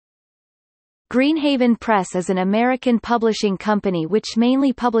Greenhaven Press is an American publishing company which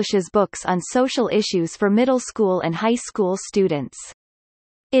mainly publishes books on social issues for middle school and high school students.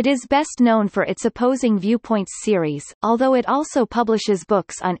 It is best known for its Opposing Viewpoints series, although it also publishes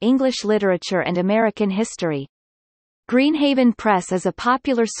books on English literature and American history. Greenhaven Press is a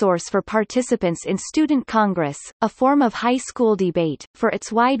popular source for participants in Student Congress, a form of high school debate, for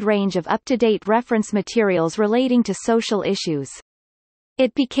its wide range of up-to-date reference materials relating to social issues.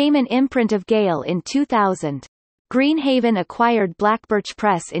 It became an imprint of Gale in 2000. Greenhaven acquired Blackbirch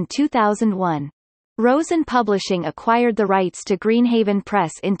Press in 2001. Rosen Publishing acquired the rights to Greenhaven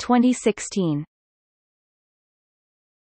Press in 2016.